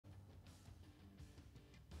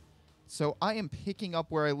So I am picking up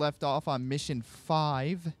where I left off on mission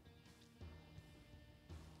 5.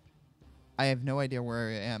 I have no idea where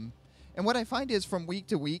I am. And what I find is from week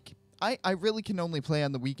to week, I really can only play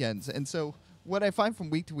on the weekends. And so what I find from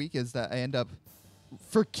week to week is that I end up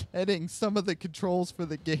forgetting some of the controls for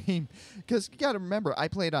the game. Because you got to remember, I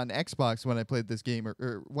played on Xbox when I played this game.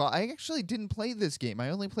 Well, I actually didn't play this game. I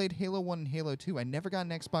only played Halo 1 and Halo 2. I never got an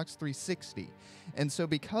Xbox 360. And so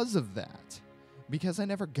because of that, because I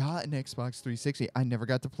never got an Xbox 360, I never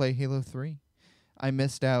got to play Halo 3. I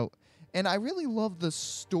missed out. And I really love the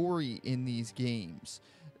story in these games.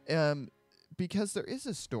 Because there is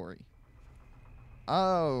a story.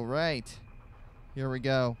 Oh, right. Here we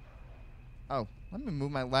go. Oh, let me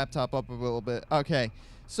move my laptop up a little bit. Okay.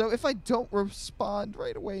 So if I don't respond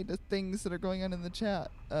right away to things that are going on in the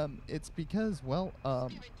chat, it's because, well,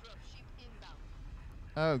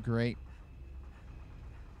 oh, great.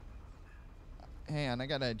 Hang on, I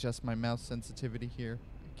gotta adjust my mouse sensitivity here.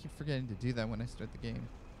 I keep forgetting to do that when I start the game.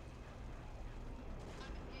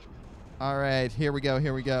 All right, here we go,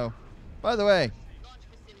 here we go. By the way,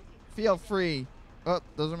 feel free. Oh,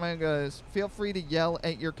 those are my guys. Feel free to yell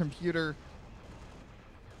at your computer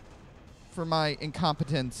for my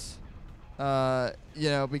incompetence. You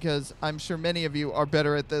know, because I'm sure many of you are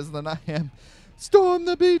better at this than I am. Storm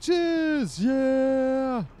the beaches!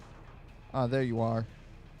 Yeah! Oh, there you are.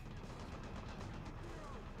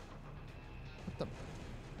 What the?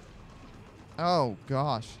 Oh,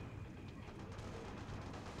 gosh.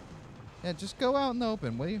 Yeah, just go out in the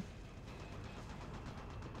open, will you?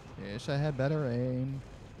 Wish I had better aim.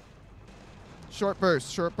 Short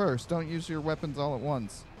burst, short burst. Don't use your weapons all at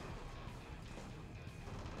once.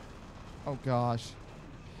 Oh, gosh.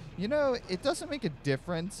 You know, it doesn't make a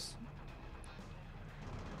difference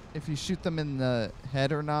if you shoot them in the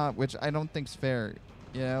head or not, which I don't think's fair.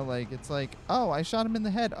 You know, like, it's like, oh, I shot him in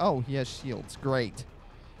the head. Oh, he has shields. Great.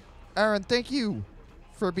 Aaron, thank you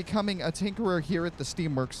for becoming a tinkerer here at the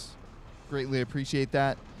SteamWorks. Greatly appreciate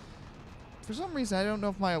that. For some reason, I don't know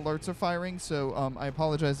if my alerts are firing, so I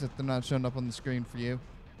apologize if they're not showing up on the screen for you.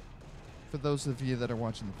 For those of you that are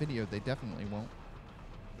watching the video, they definitely won't.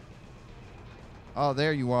 Oh,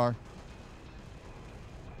 there you are.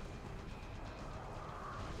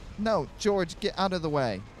 No, George, get out of the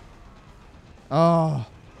way. Oh,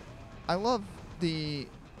 I love the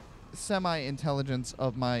semi-intelligence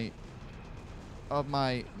of my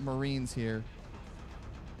Marines here.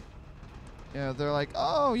 You know, they're like,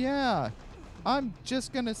 oh, yeah, I'm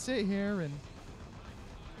just going to sit here and...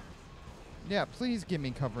 Yeah, please give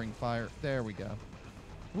me covering fire. There we go.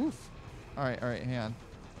 Woof. All right, hang on.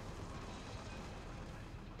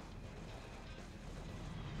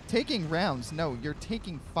 Taking rounds. No, you're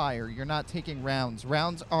taking fire. You're not taking rounds.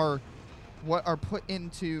 Rounds are what are put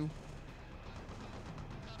into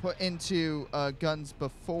guns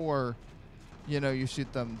before, you know, you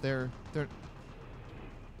shoot them. They're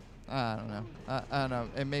I don't know. I don't know.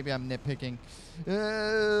 And maybe I'm nitpicking.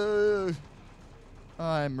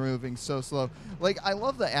 I'm moving so slow. Like, I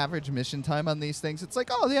love the average mission time on these things. It's like,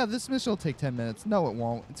 oh, yeah, this mission will take 10 minutes. No, it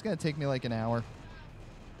won't. It's going to take me like an hour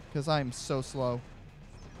because I'm so slow.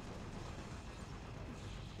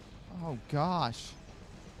 Oh, gosh.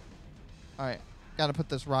 All right. Got to put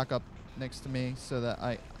this rock up next to me so that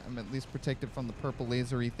I'm at least protected from the purple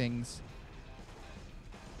lasery things.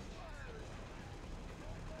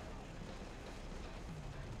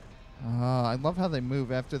 I love how they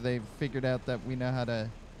move after they've figured out that we know how to...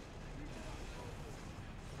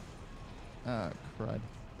 Oh, crud.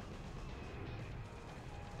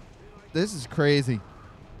 This is crazy.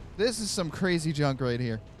 This is some crazy junk right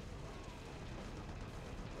here.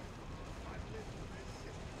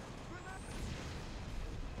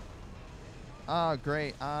 Oh,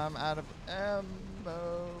 great. I'm out of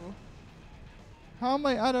ammo. How am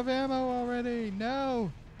I out of ammo already?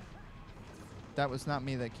 No. That was not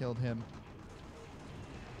me that killed him.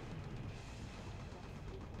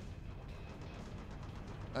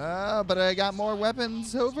 But I got more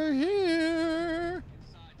weapons over here.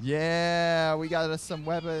 Yeah, we got us some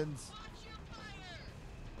weapons.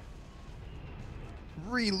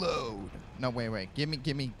 Reload. No, wait. Give me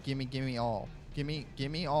all. Give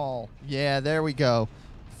me all. Yeah, there we go.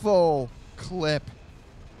 Full clip.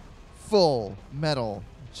 Full metal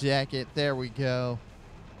jacket. There we go.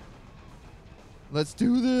 Let's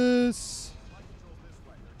do this.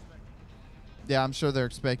 Yeah, I'm sure they're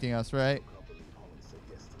expecting us, right?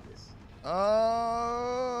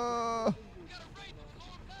 Oh.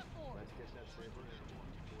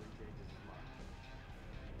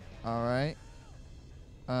 All right.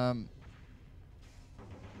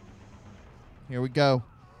 Here we go.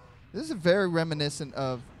 This is very reminiscent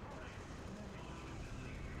of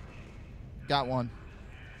Got one.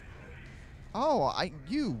 Oh,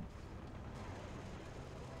 you.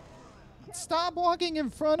 Stop walking in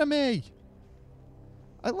front of me.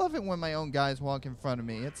 I love it when my own guys walk in front of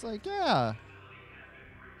me. It's like, yeah.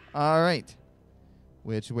 All right.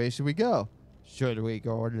 Which way should we go? Should we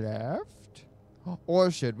go left?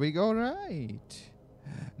 Or should we go right?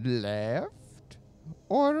 Left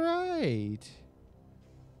or right?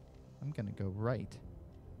 I'm going to go right.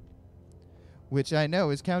 Which I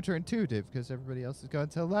know is counterintuitive because everybody else is going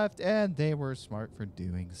to the left, and they were smart for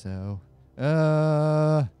doing so.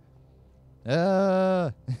 No.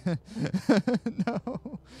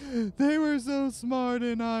 They were so smart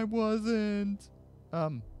and I wasn't.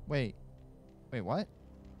 Wait. Wait, what?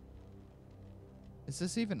 Is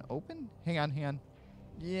this even open? Hang on.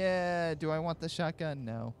 Yeah, do I want the shotgun?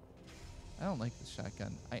 No. I don't like the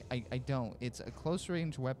shotgun. I don't. It's a close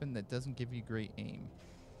range weapon that doesn't give you great aim.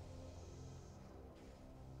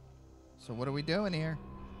 So what are we doing here?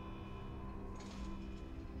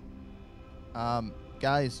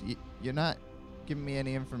 Guys, you're not giving me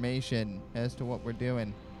any information as to what we're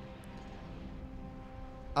doing.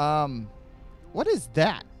 What is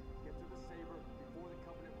that? Get to the Saber before the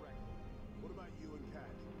Covenant wreck. What about you and Cat?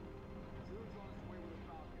 June's on his way with a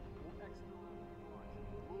Falcon. We'll exfil after launch.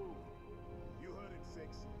 Move. You heard it, 6.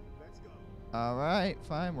 Let's go. All right,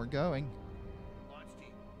 fine, we're going. Launch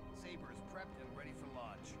team, Saber is prepped and ready for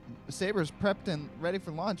launch. Saber's prepped and ready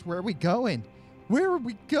for launch. Where are we going? Where are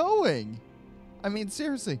we going? I mean,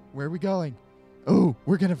 seriously, where are we going? Oh,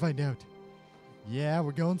 we're going to find out. Yeah,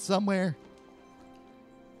 we're going somewhere.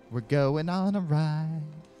 We're going on a ride.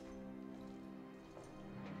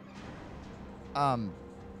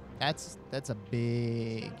 That's a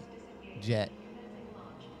big jet.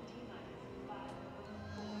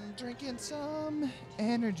 Drinking some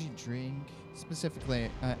energy drink. Specifically,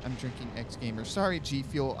 I'm drinking X Gamer. Sorry, G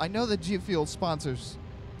Fuel. I know that G Fuel sponsors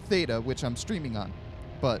Theta, which I'm streaming on,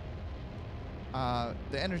 but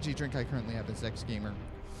the energy drink I currently have is X Gamer.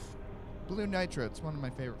 Blue Nitro. It's one of my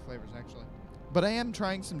favorite flavors, actually. But I am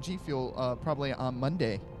trying some G Fuel probably on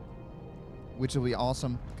Monday, which will be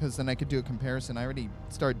awesome because then I could do a comparison. I already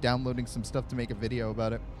started downloading some stuff to make a video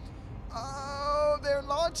about it. Oh, they're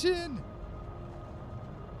launching!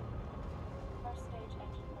 First stage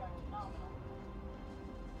engine burn nominal.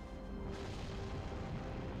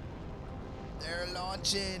 They're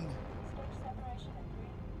launching! Stage separation in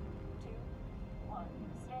 3, 2, 1.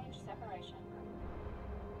 Stage separation.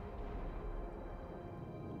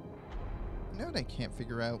 You know what I can't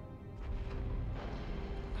figure out?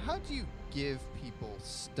 How do you give people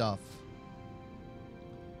stuff?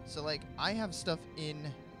 So, like, I have stuff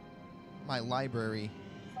in my library.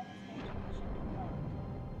 Second stage ignition confirmed.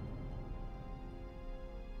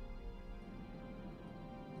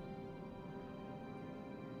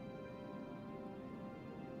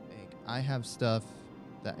 Like, I have stuff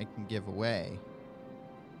that I can give away,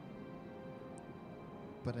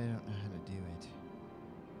 but I don't know how to do it.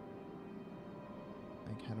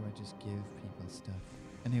 Like, how do I just give people stuff?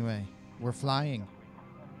 Anyway, we're flying.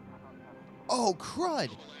 Oh, crud!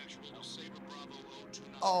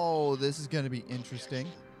 Oh, this is going to be interesting.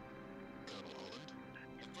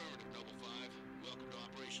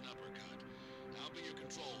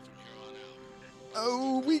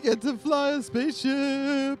 Oh, we get to fly a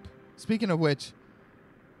spaceship! Speaking of which,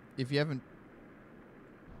 if you haven't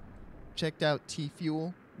checked out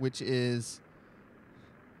T-Fuel, which is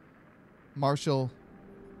Marshall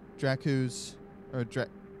Dracu's, or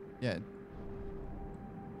yeah.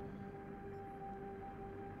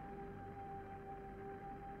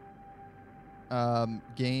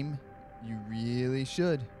 Game, you really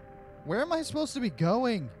should. Where am I supposed to be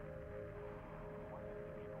going?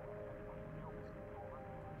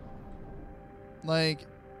 Like,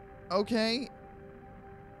 okay.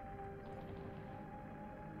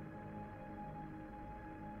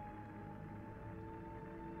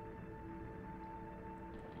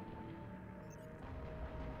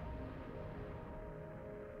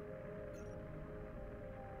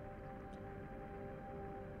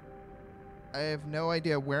 I have no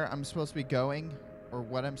idea where I'm supposed to be going or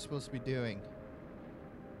what I'm supposed to be doing.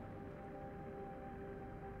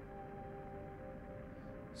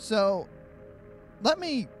 So, let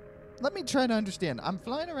me try to understand. I'm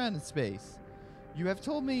flying around in space. You have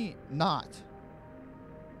told me not.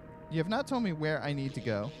 You have not told me where I need to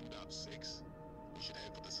go.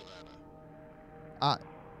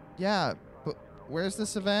 Yeah, but where's the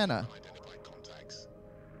Savannah?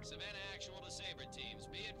 Savannah actual to Saber teams.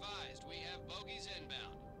 Be advised, we have bogies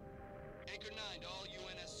inbound. Anchor 9 to all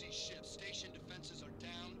UNSC ships. Station defenses are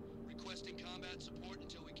down. Requesting combat support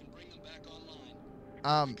until we can bring them back online.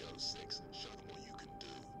 Go 6. Show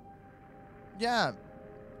Yeah.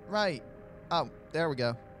 Right. Oh, there we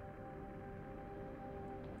go.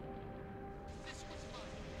 This one's mine.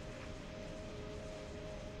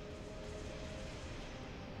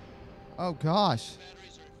 Oh, gosh.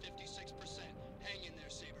 Batteries are at 56%. Hang in there,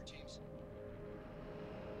 Saber teams.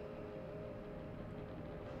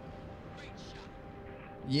 Great shot.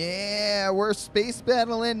 Yeah, we're space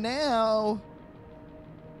battling now.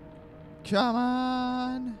 Come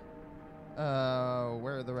on.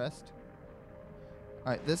 Where are the rest?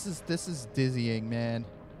 All right, this is dizzying, man.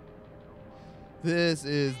 This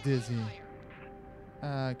is dizzying.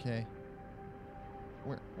 Okay.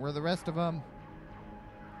 Where are the rest of them?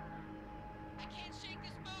 I can't shake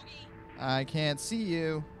this bogey. I can't see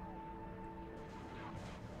you.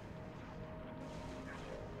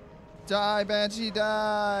 Die, Banshee,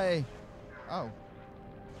 die. Oh.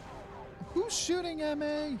 Who's shooting at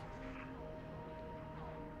me?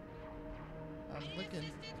 I'm looking.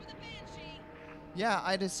 Assistance with a banshee. Yeah,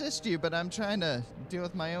 I'd assist you, but I'm trying to deal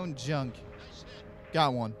with my own junk. Nice hit.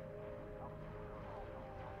 Got one.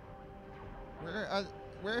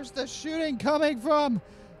 Where's the shooting coming from?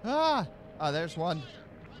 Ah! Oh, there's one.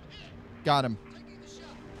 Got him. Taking the shot.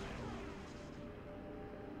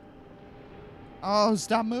 Oh,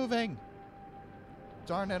 stop moving.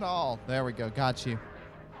 Darn it all. There we go. Got you.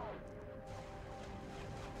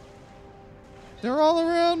 They're all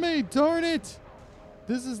around me. Darn it.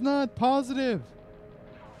 This is not positive.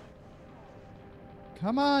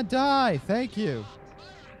 Come on, die. Thank you.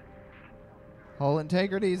 Hull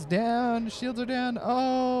integrity's down. Shields are down.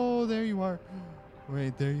 Oh, there you are.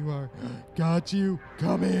 Wait, there you are. Got you.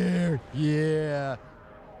 Come here. Yeah.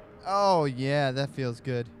 Oh, yeah, that feels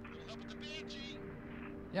good. Up with the banshee.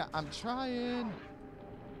 Yeah, I'm trying.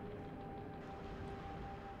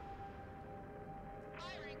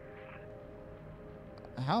 Firing.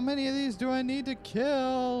 How many of these do I need to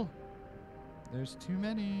kill? There's too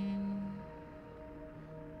many.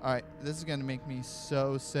 All right, this is going to make me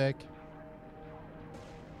so sick.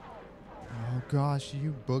 Oh, gosh,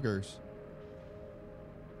 you boogers.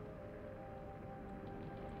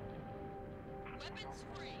 Weapons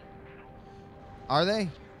free. Are they? Way around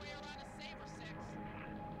a Saber 6.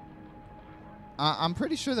 I'm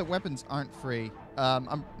pretty sure that weapons aren't free.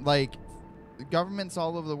 I'm like, governments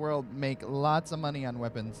all over the world make lots of money on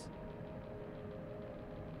weapons.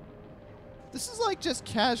 This is like just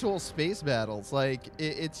casual space battles. Like,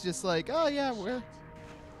 it's just like, oh yeah,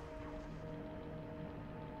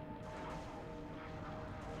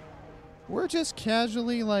 we're just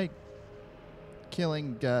casually like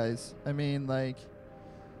killing guys. I mean, like,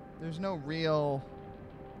 there's no real.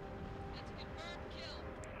 That's a confirmed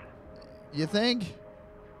kill. You think?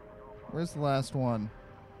 Where's the last one?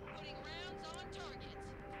 Putting rounds on target.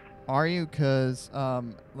 Are you? 'Cause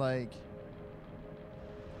like,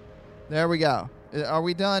 there we go. Are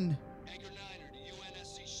we done? Anchor 9 to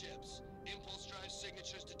UNSC ships. Impulse drive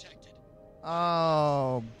signatures detected.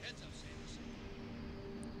 Oh, Heads up, Sabers.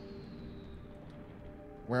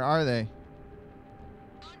 where are they?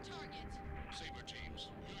 On target. Saber teams,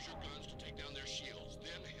 use your guns to take down their shields,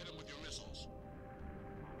 then hit them with your missiles.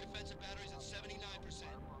 Defensive batteries at 79%.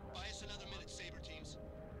 Buy us another minute, Saber teams.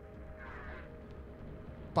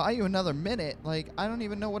 Buy you another minute? Like, I don't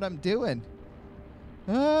even know what I'm doing.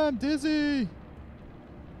 Ah, I'm dizzy. Have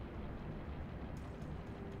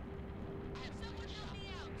someone help me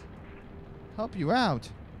out. Help you out.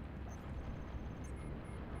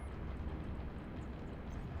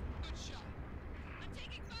 Good shot. I'm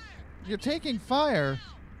taking fire. You're taking fire. Now.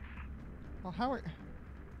 Well, how are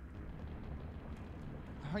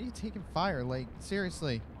you taking fire? Like,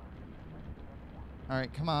 seriously. All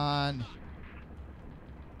right, come on.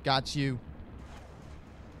 Got you.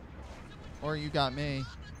 Or you got me. Up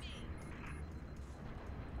with me.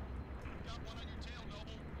 Got one on your tail,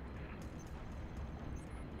 Noble.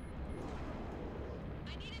 I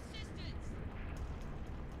need assistance.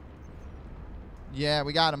 Yeah,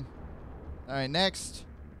 we got him. All right, next.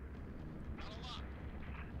 Got a lock.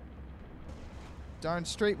 Darn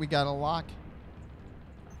straight, we got a lock.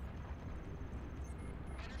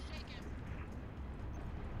 Better shake him.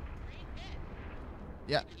 Green hit.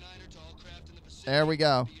 Yeah. Anchor 9 to all craft in the Pacific. There we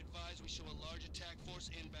go. Be advised we show a large attack force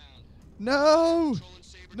inbound. No. Patrol and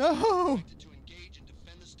Saber No. teams are expected to engage and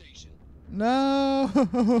defend the station. No.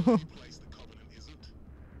 Place the Covenant isn't.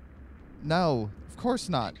 No, of course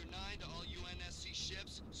not. Anchor 9 to all UNSC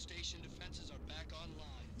ships. Station defenses are back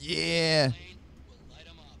online. Yeah. Plane will light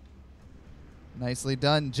 'em up. Nicely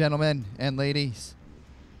done, gentlemen and ladies.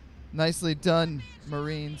 Nicely done,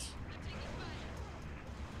 Marines. I'm taking fire.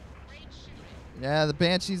 Range shooting. Yeah, the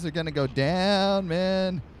Banshees are going to go down,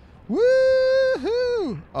 man.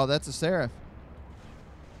 Woohoo! Oh, that's a Seraph.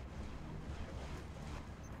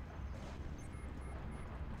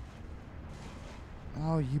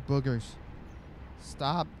 you boogers.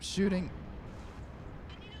 Stop shooting.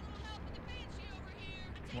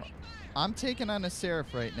 Well, I'm taking on a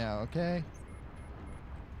Seraph right now, okay?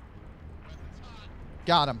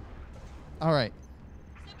 Got him. All right.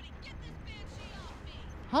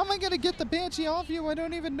 How am I going to get the Banshee off you? I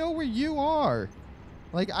don't even know where you are.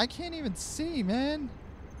 Like, I can't even see, man.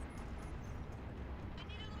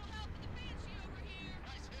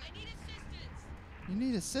 You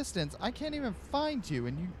need assistance? I can't even find you,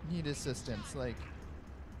 and you need assistance. Like,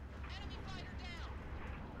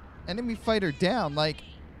 enemy fighter down. Like,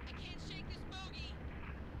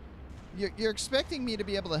 you're expecting me to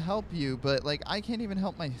be able to help you, but, like, I can't even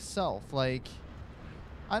help myself. Like,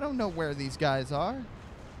 I don't know where these guys are.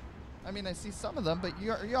 I mean, I see some of them, but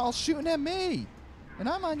you're all shooting at me, and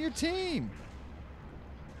I'm on your team.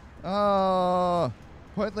 Oh,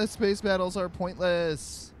 pointless space battles are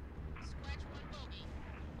pointless.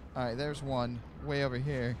 All right, there's one way over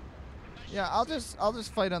here. Yeah, I'll just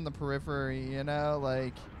fight on the periphery, you know,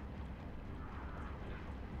 like,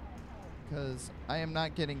 because I am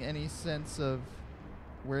not getting any sense of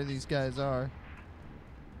where these guys are.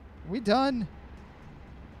 We done?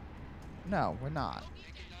 No, we're not.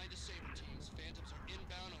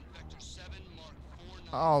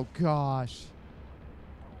 Oh gosh.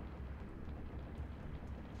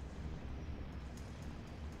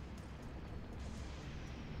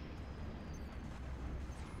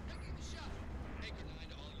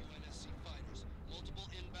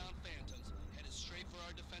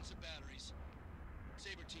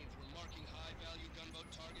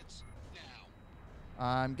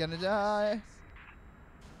 I'm gonna die.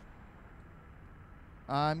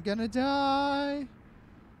 I'm gonna die.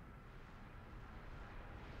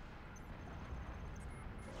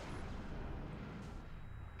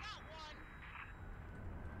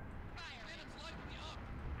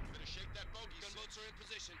 Better shake that bogey. Gunboats are in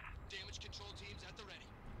position. Damage control teams at the ready.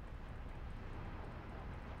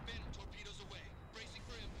 Phantom torpedoes away. Bracing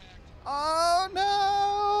for impact. Oh no!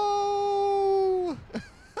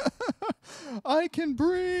 I can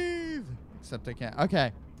breathe. Except I can't.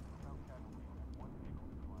 Okay.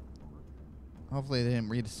 Hopefully they didn't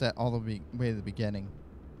reset all the way to the beginning.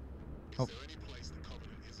 Oh.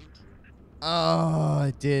 Oh,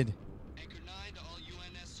 it did. Anchor 9 to all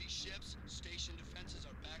UNSC ships. Station defenses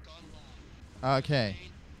are back online. Okay.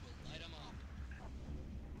 We'll light 'em up.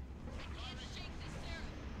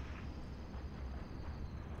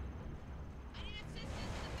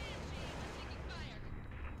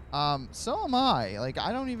 So am I. Like,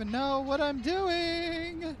 I don't even know what I'm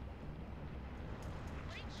doing.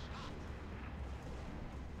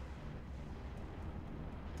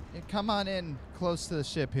 Yeah, come on in close to the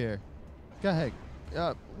ship here. Go ahead.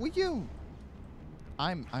 Will you?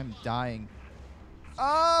 I'm dying.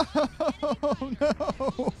 Oh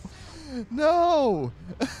no! No!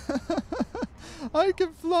 I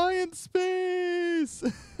can fly in space.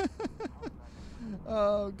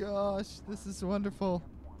 Oh gosh, this is wonderful.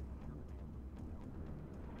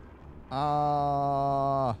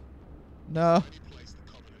 No.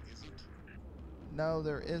 No,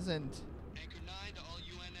 there isn't. Anchor 9 to all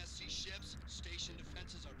UNSC ships. Station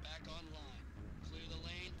defenses are back online. Clear the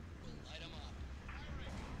lane. We'll light 'em up.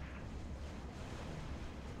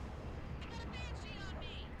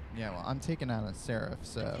 Yeah, well, I'm taking out a Seraph,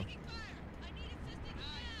 so.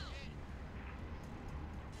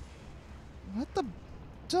 What the?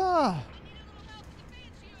 Duh!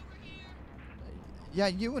 Yeah,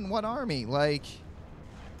 you and what army? Like.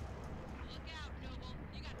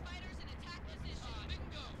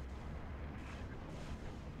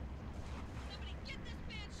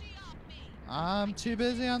 I'm too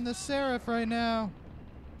busy on the Seraph right now.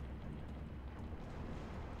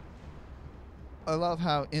 I love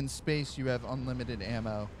how in space you have unlimited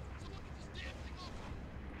ammo.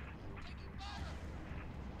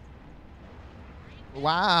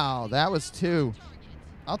 Wow, that was 2.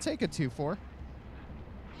 I'll take a 2-4.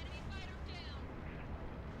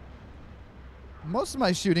 Most of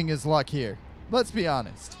my shooting is luck here. Let's be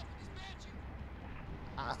honest.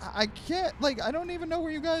 I can't, like, I don't even know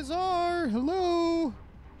where you guys are. Hello?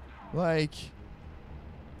 Like,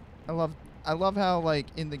 I love how, like,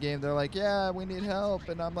 in the game they're like, yeah, we need help.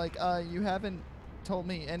 And I'm like, you haven't told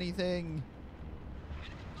me anything.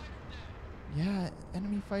 Yeah,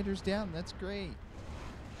 enemy fighters down. That's great.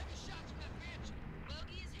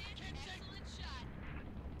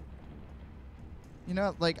 You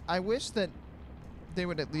know, like, I wish that they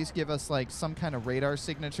would at least give us, like, some kind of radar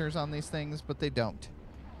signatures on these things, but they don't.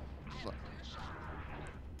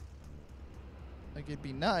 Like, it'd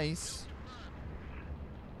be nice.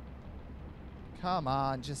 Come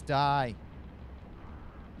on, just die.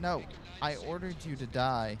 No, Anchor 9 I Saber ordered you teams to advanced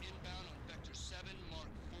die. Inbound on Vector 7 Mark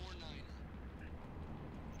 49er.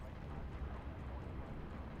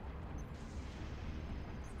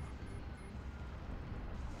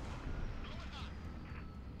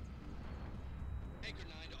 Anchor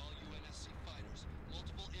 9 to all UNSC fighters.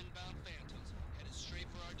 Multiple inbound Phantoms headed straight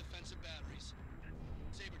for our defensive batteries.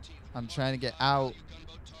 Saber teams. I'm trying to get mark 5 out. value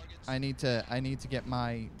gunboat targets. I need to get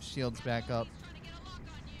my shields back up. He's trying to get a lock on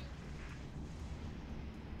you.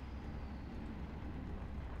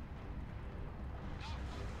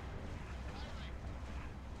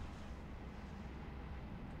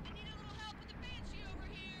 I need a little help with the Banshee over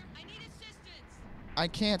here. I need assistance. I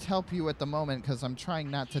can't help you at the moment because I'm trying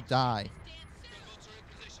not to die. Stand still. Gunboats are in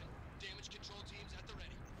position. Damage control teams at the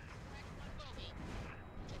ready.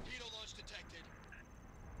 Torpedo launch detected.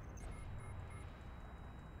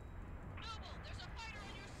 Noble, there's a fighter on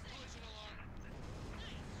your six. Collision alarm.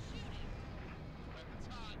 Nice shooting. Weapons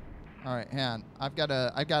hot. All right, hang on. I've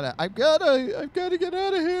gotta get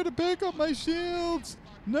out of here to back up my shields.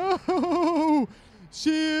 No,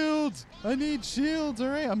 shields. I need shields. All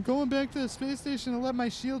right, I'm going back to the space station to let my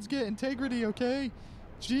shields get integrity. Okay,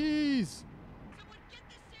 jeez. Someone get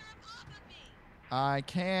this serum off of me. I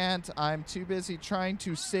can't. I'm too busy trying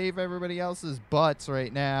to save everybody else's butts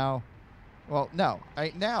right now. Well, no.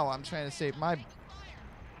 Right now, I'm trying to save my. Taking fire.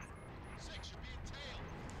 6, you're being tailed.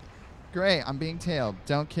 Great, I'm being tailed.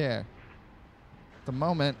 Don't care. At the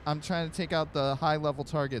moment, I'm trying to take out the high-level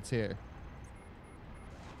targets here.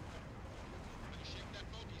 Better shake that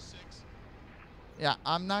bogey, 6. Yeah,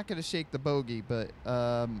 I'm not gonna shake the bogey, but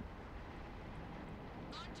On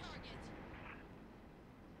target.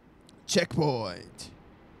 checkpoint.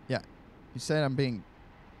 Yeah, you said I'm being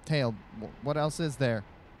tailed. What else is there?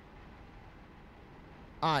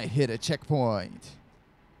 I hit a checkpoint.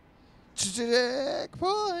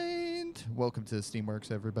 Checkpoint. Welcome to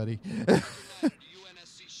SteamWorks, everybody.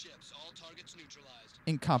 UNSC ships, all targets neutralized.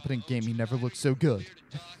 Incompetent gaming never looked so good. Clear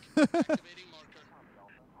to dock. Activating marker.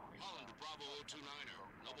 Holland to Bravo 029er.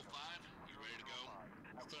 Noble 5, you ready to go?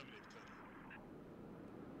 Affirmative,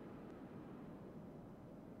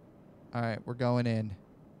 Colonel. All right, we're going in.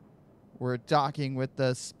 We're docking with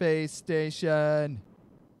the space station.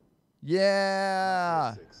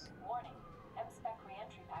 Yeah. 6. Warning. M-Spec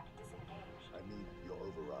re-entry pack disengaged. I need your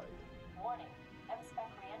override. Warning. M-Spec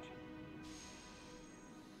re-entry.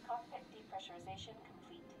 Cockpit depressurization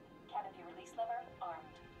complete. Canopy release lever armed.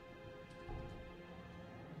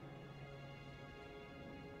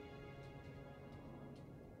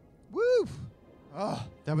 Woo! Oh,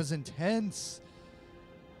 that was intense.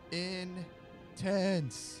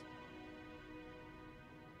 Intense.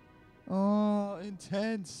 Oh,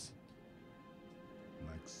 intense.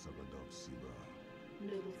 Max Sabadov Siva.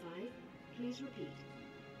 Noble 5, please repeat.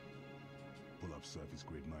 Pull up surface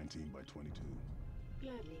grid 19 by 22.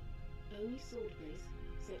 Gladly. Only sword base,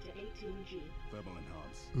 sector 18G. Thermal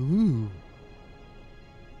enhance. Ooh.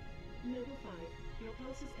 Noble 5, your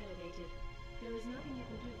pulse is elevated. There is nothing you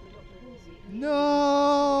can do for Dr. Halsey. and the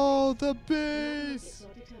No, the others. Your base. habits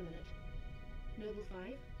are determinate. Noble 5,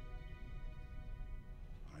 I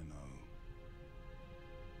know.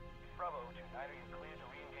 Bravo 29er, you're clear to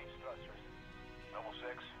re-engage thrusters. Noble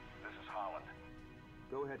 6, this is Holland.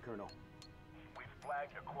 Go ahead, Colonel. We've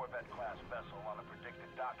flagged a Corvette-class vessel on the predicted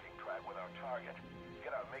docking track with our target.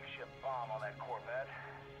 Get our makeshift bomb on that Corvette,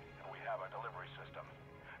 and we have our delivery system.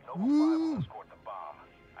 Noble 5 will escort the bomb.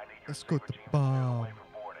 I need your Escort Saber the team to clear the bomb. way for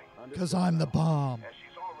boarding. Because I'm the bomb. As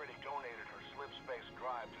she's already donated her slip space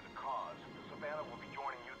drive to the cause, the Savannah will be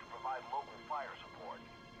joining you to provide local fire support.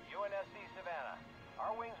 UNSC Savannah.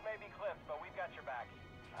 Our wings may be clipped, but we've got your back.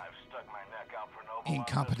 I've stuck my neck out for Noble. on this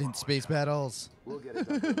Incompetent one, space Lieutenant. battles. We'll get it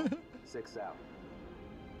done, Colonel. 6 out.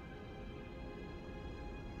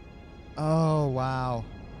 Oh, wow.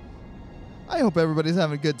 I hope everybody's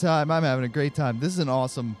having a good time. I'm having a great time. This is an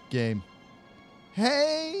awesome game.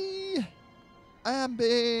 Hey,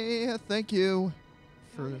 Ambi, thank you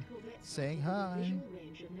for target Corvette saying sighted hi. within visual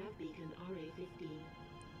range of nav beacon RA-15.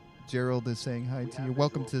 Gerald is saying hi We to you. have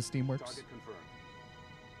Welcome to visual. SteamWorks. Target confirmed.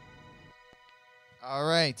 All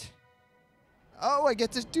right. Oh, I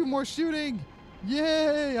get to do more shooting.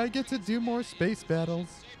 Yay, I get to do more space battles.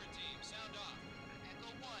 Saber team, sound off. Echo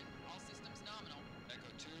 1, all systems nominal. Echo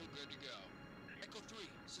 2, good to go. Echo 3,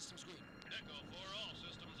 systems green. Echo 4, all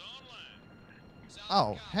systems online. Solid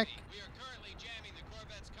Oh, copy. heck. We are currently jamming the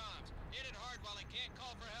Corvette's comms. Hit it hard while it can't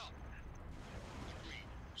call for help. Agreed.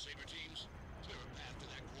 Saber teams, clear a path to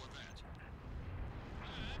that Corvette.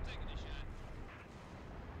 I'm taking a shot.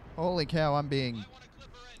 Holy cow, I'm being... I want to clip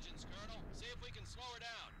her engines, Colonel. See if we can slow her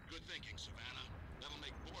down. Good thinking, Savannah. That'll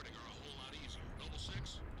make boarding her a whole lot easier. Noble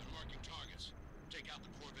 6,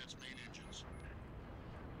 Corvette's main engines.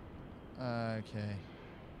 Okay.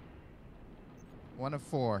 1 of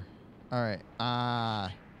 4. All right.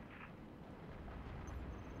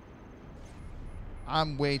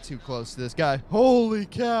 I'm way too close to this guy. Holy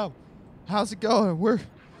cow! How's it going? We're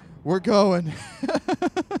going.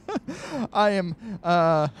 I am.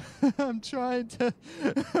 I'm trying to.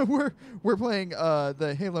 we're playing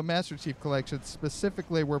the Halo Master Chief Collection.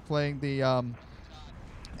 Specifically, we're playing the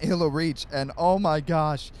Halo Reach, and oh my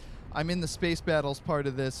gosh, I'm in the space battles part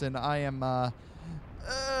of this, and I am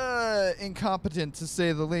incompetent to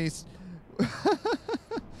say the least.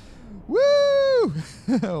 Woo!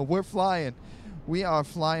 We're flying. We are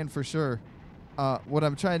flying for sure. What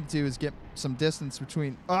I'm trying to do is get some distance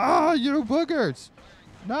between. Ah, you boogers!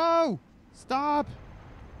 No! Stop!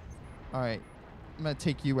 All right, I'm gonna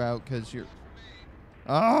take you out because you're.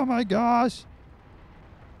 Oh my gosh!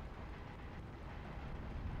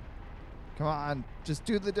 Come on, just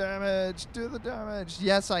do the damage. Do the damage.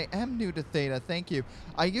 Yes, I am new to Theta. Thank you.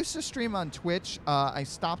 I used to stream on Twitch. I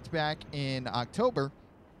stopped back in October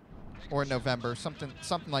or November, something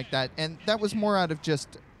like that, and that was more out of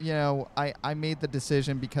just. You know, I made the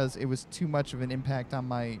decision because it was too much of an impact on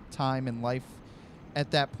my time and life at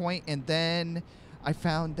that point. And then I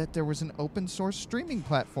found that there was an open source streaming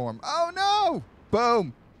platform. Oh, no!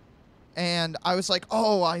 Boom. And I was like,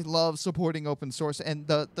 oh, I love supporting open source. And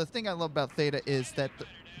the thing I love about Theta is that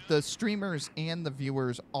the streamers and the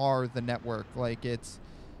viewers are the network. Like, it's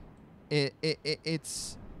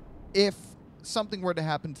if something were to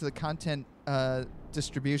happen to the content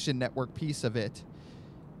distribution network piece of it,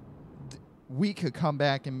 we could come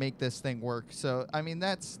back and make this thing work. So, I mean,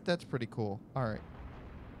 that's pretty cool. All right.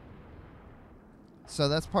 So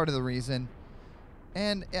that's part of the reason.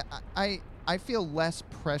 And I feel less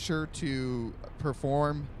pressure to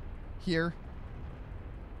perform here.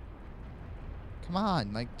 Come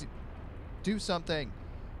on, like, do something.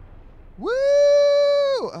 Woo!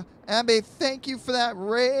 Ambe, thank you for that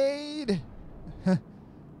raid.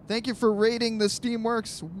 Thank you for raiding the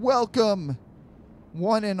SteamWorks. Welcome,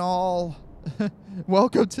 one and all.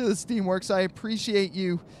 Welcome to the SteamWorks. I appreciate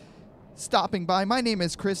you stopping by. My name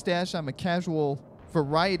is Chris Dash. I'm a casual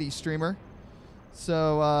variety streamer.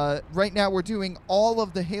 So right now we're doing all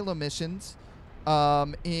of the Halo missions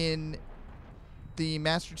in the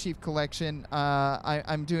Master Chief Collection.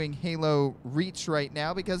 I'm doing Halo Reach right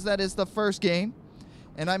now because that is the first game.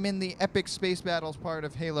 And I'm in the epic space battles part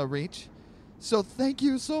of Halo Reach. So thank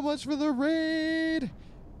you so much for the raid.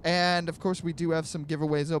 And, of course, we do have some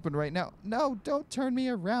giveaways open right now. No, don't turn me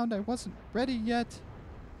around. I wasn't ready yet.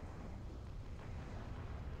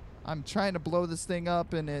 I'm trying to blow this thing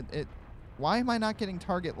up, and it... Why am I not getting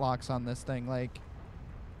target locks on this thing? Like,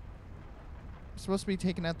 I'm supposed to be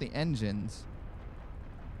taking out the engines.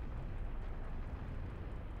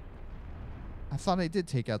 I thought I did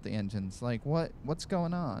take out the engines. Like, what's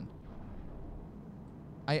going on?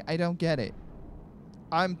 I don't get it.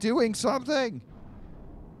 I'm doing something!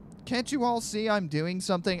 Can't you all see I'm doing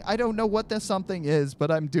something? I don't know what the something is,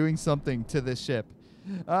 but I'm doing something to this ship.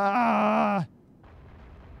 Ah!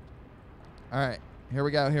 All right, here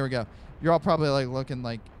we go. Here we go. You're all probably like looking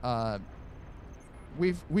like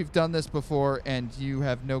we've done this before, and you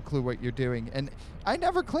have no clue what you're doing. And I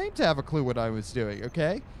never claimed to have a clue what I was doing.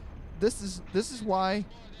 Okay, this is why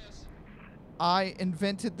I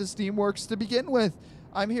invented the SteamWorks to begin with.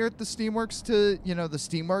 I'm here at the SteamWorks to the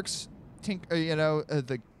SteamWorks.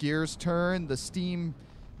 The gears turn, the steam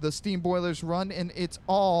boilers run, and it's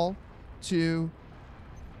all to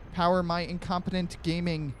power my incompetent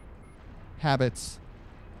gaming habits.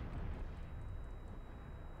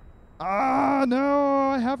 Ah, no,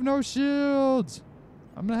 I have no shields.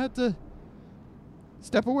 I'm gonna have to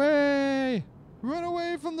step away, run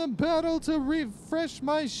away from the battle to refresh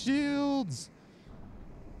my shields.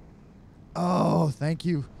 Oh, thank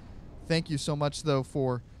you so much though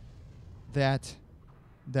for that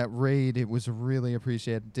raid. It was really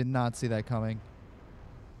appreciated. Did not see that coming,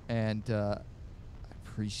 and I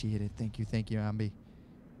appreciate it. Thank you, Ambi.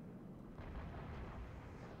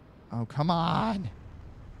 Oh, come on!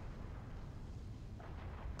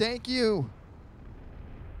 Thank you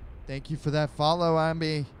for that follow,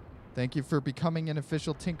 Ambi. Thank you for becoming an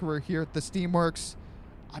official tinkerer here at the SteamWorks.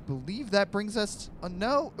 I believe that brings us.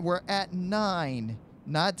 No, we're at 9,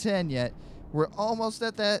 not 10 yet. We're almost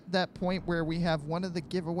at that point where we have one of the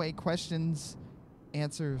giveaway questions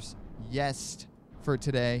answers yes for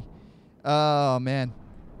today. Oh, man.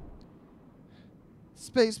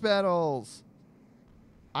 Space battles.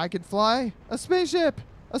 I could fly a spaceship.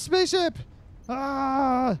 A spaceship.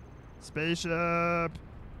 Ah, spaceship.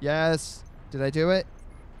 Yes. Did I do it?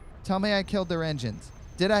 Tell me I killed their engines.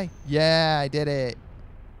 Did I? Yeah, I did it.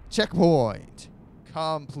 Checkpoint.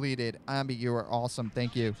 Completed. Ambi, you are awesome.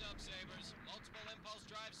 Thank you. Heads up, Sabers. Multiple impulse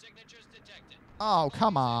drive signatures detected. Oh,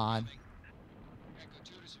 come on. Echo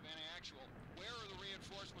 2 to Savannah Actual. Where are the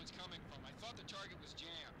reinforcements coming from? I thought the target was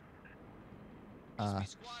jammed. Must be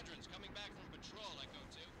squadrons coming back from patrol, Echo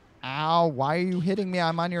 2. Ow, why are you hitting me?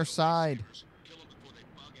 I'm on your side. Kill them before they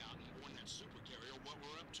bug out and warn that supercarrier what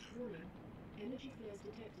we're up to. Warning. Energy flares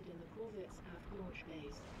detected in the Corvette's aft launch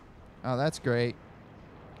bays. Oh, that's great.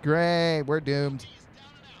 Great. We're doomed. He's down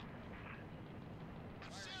and out.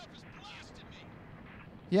 That sheriff is blasting me.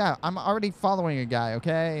 Yeah, I'm already following a guy,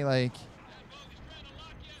 okay? Like, That bogey's trying to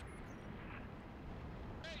lock you.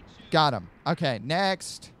 Hey, Jim. got him. Okay,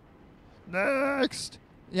 next. Next.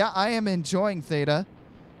 Yeah, I am enjoying Theta.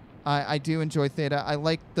 I do enjoy Theta. I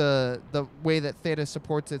like the way that Theta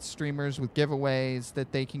supports its streamers with giveaways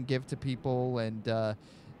that they can give to people, and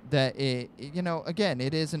that it, you know, again,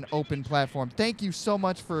 it is an open platform. Thank you so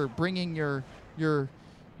much for bringing your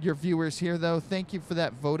viewers here, though. Thank you for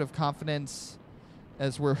that vote of confidence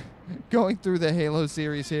as we're going through the Halo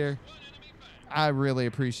series here. I really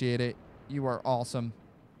appreciate it. You are awesome.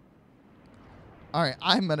 All right,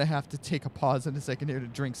 I'm going to have to take a pause in a second here to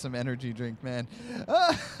drink some energy drink, man.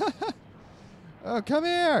 Oh, come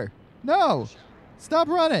here. No. Stop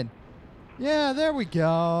running. Yeah, there we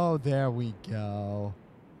go. There we go.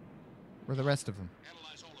 Where are the rest of them?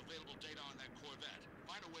 Analyze all available data on that Corvette.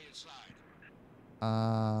 Find a way inside.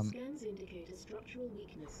 Scans indicate a structural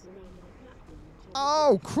weakness surrounding the platform. until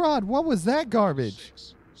Oh, crud. What was that garbage?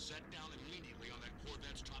 6. Set down immediately on that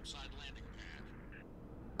Corvette's topside landing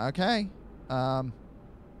pad. Okay.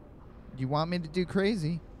 You want me to do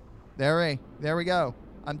crazy? There we go.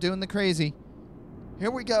 I'm doing the crazy.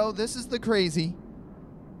 Here we go. This is the crazy.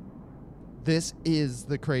 This is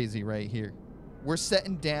the crazy right here. We're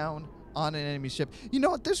setting down on an enemy ship. You know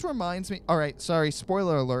what? This reminds me. All right, sorry,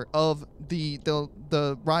 spoiler alert of the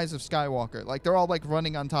Rise of Skywalker. Like, they're all like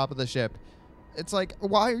running on top of the ship. It's like,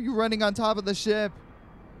 why are you running on top of the ship?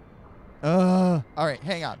 All right,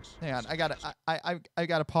 hang on. I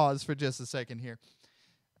gotta pause for just a second here.